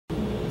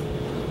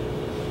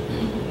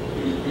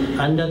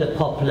under the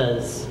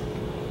poplars,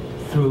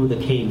 through the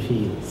cane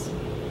fields.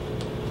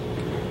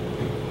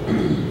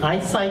 I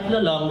cycle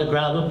along the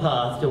gravel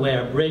path to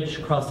where a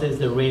bridge crosses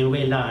the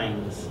railway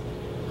lines.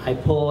 I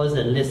pause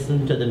and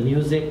listen to the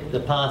music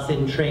the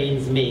passing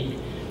trains make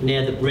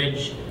near the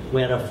bridge,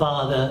 where a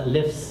father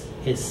lifts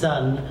his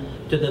son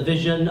to the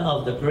vision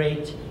of the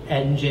great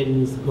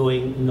engines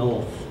going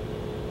north.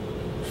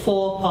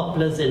 4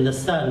 poplars in the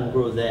sun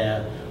grow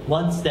there.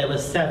 Once there were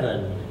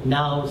 7,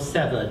 now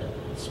severed,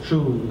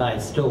 strewn by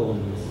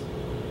storms.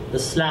 The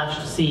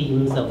slashed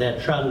seams of their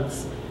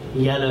trunks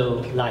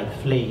yellow like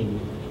flame.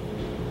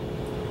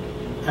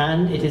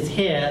 And it is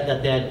here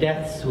that their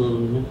death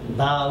swoon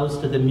bows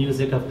to the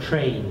music of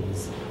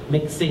trains,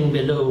 mixing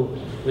below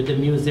with the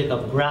music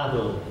of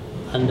gravel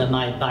under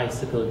my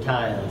bicycle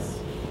tires,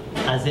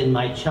 as in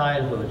my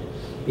childhood,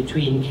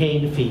 between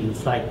cane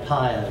fields like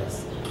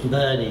pyres,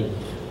 burning,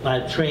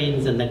 while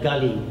trains in the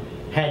gully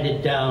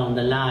headed down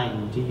the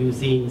line to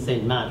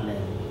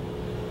Usine-Saint-Madeleine,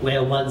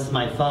 where once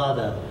my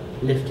father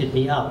lifted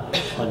me up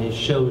on his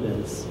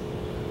shoulders.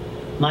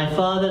 My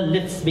father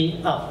lifts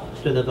me up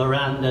to the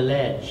veranda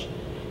ledge.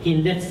 He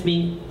lifts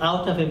me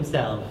out of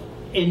himself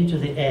into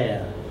the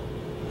air.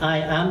 I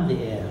am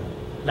the air,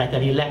 like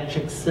an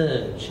electric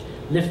surge,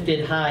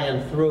 lifted high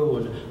and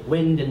thrown,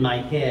 wind in my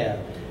hair,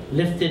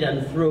 lifted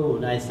and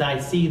thrown as I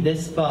see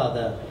this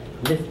father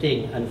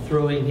lifting and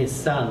throwing his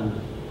son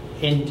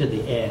into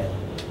the air.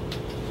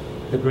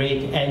 The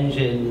great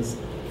engines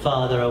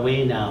farther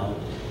away now,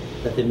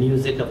 but the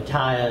music of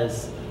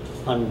tires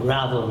on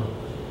gravel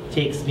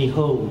takes me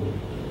home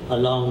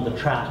along the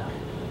track,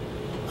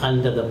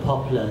 under the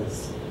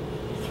poplars,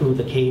 through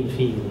the cane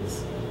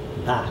fields,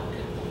 back.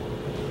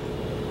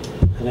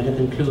 I'm going to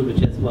conclude with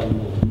just one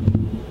more.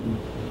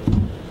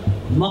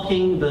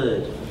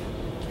 Mockingbird.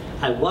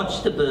 I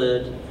watched the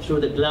bird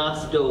through the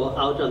glass door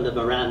out on the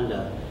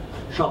veranda.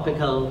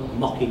 Tropical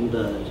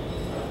mockingbird.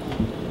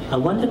 I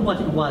wondered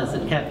what it was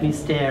that kept me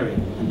staring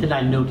until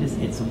I noticed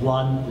its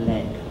one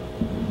leg.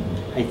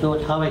 I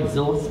thought how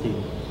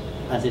exhausting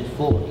as it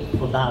fought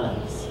for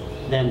balance,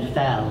 then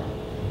fell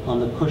on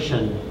the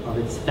cushion of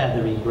its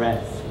feathery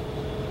breast,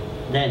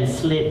 then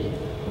slid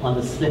on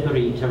the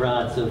slippery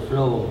terrazzo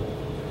floor,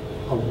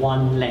 a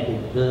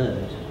one-legged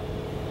bird.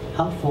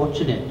 How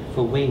fortunate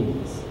for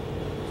wings,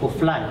 for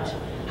flight,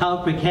 how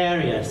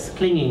precarious,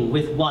 clinging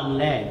with one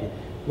leg,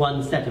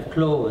 one set of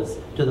claws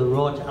to the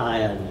wrought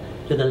iron,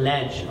 to the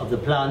ledge of the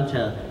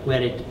planter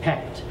where it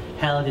pecked,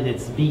 held in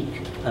its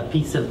beak a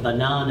piece of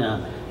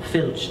banana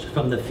filched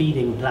from the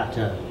feeding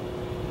platter.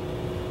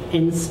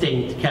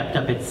 Instinct kept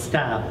up its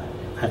stab.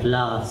 At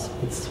last,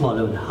 it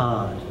swallowed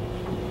hard.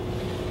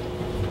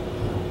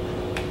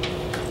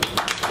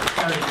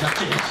 Sorry, not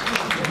finished.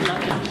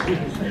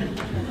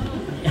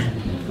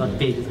 Got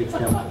pages mixed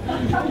up.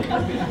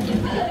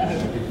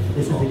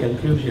 This is the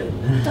conclusion.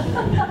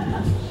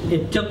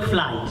 It took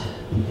flight,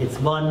 its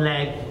one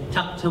leg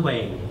tucked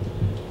away.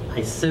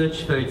 I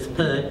searched for its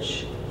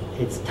perch,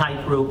 its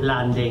tightrope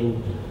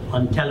landing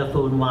on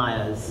telephone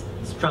wires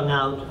strung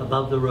out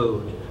above the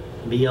road,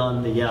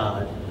 beyond the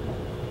yard.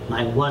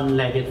 My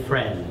one-legged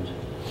friend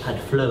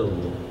had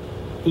flown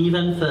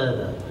even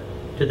further,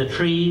 to the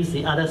trees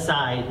the other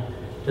side,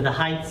 to the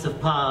heights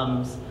of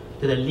palms,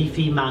 to the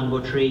leafy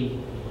mango tree,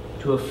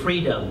 to a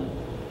freedom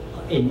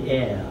in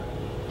air,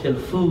 till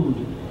food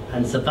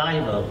and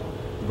survival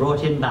brought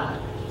him back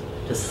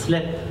to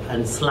slip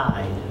and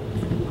slide,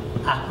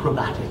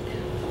 acrobatic.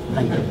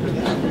 Thank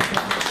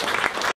you.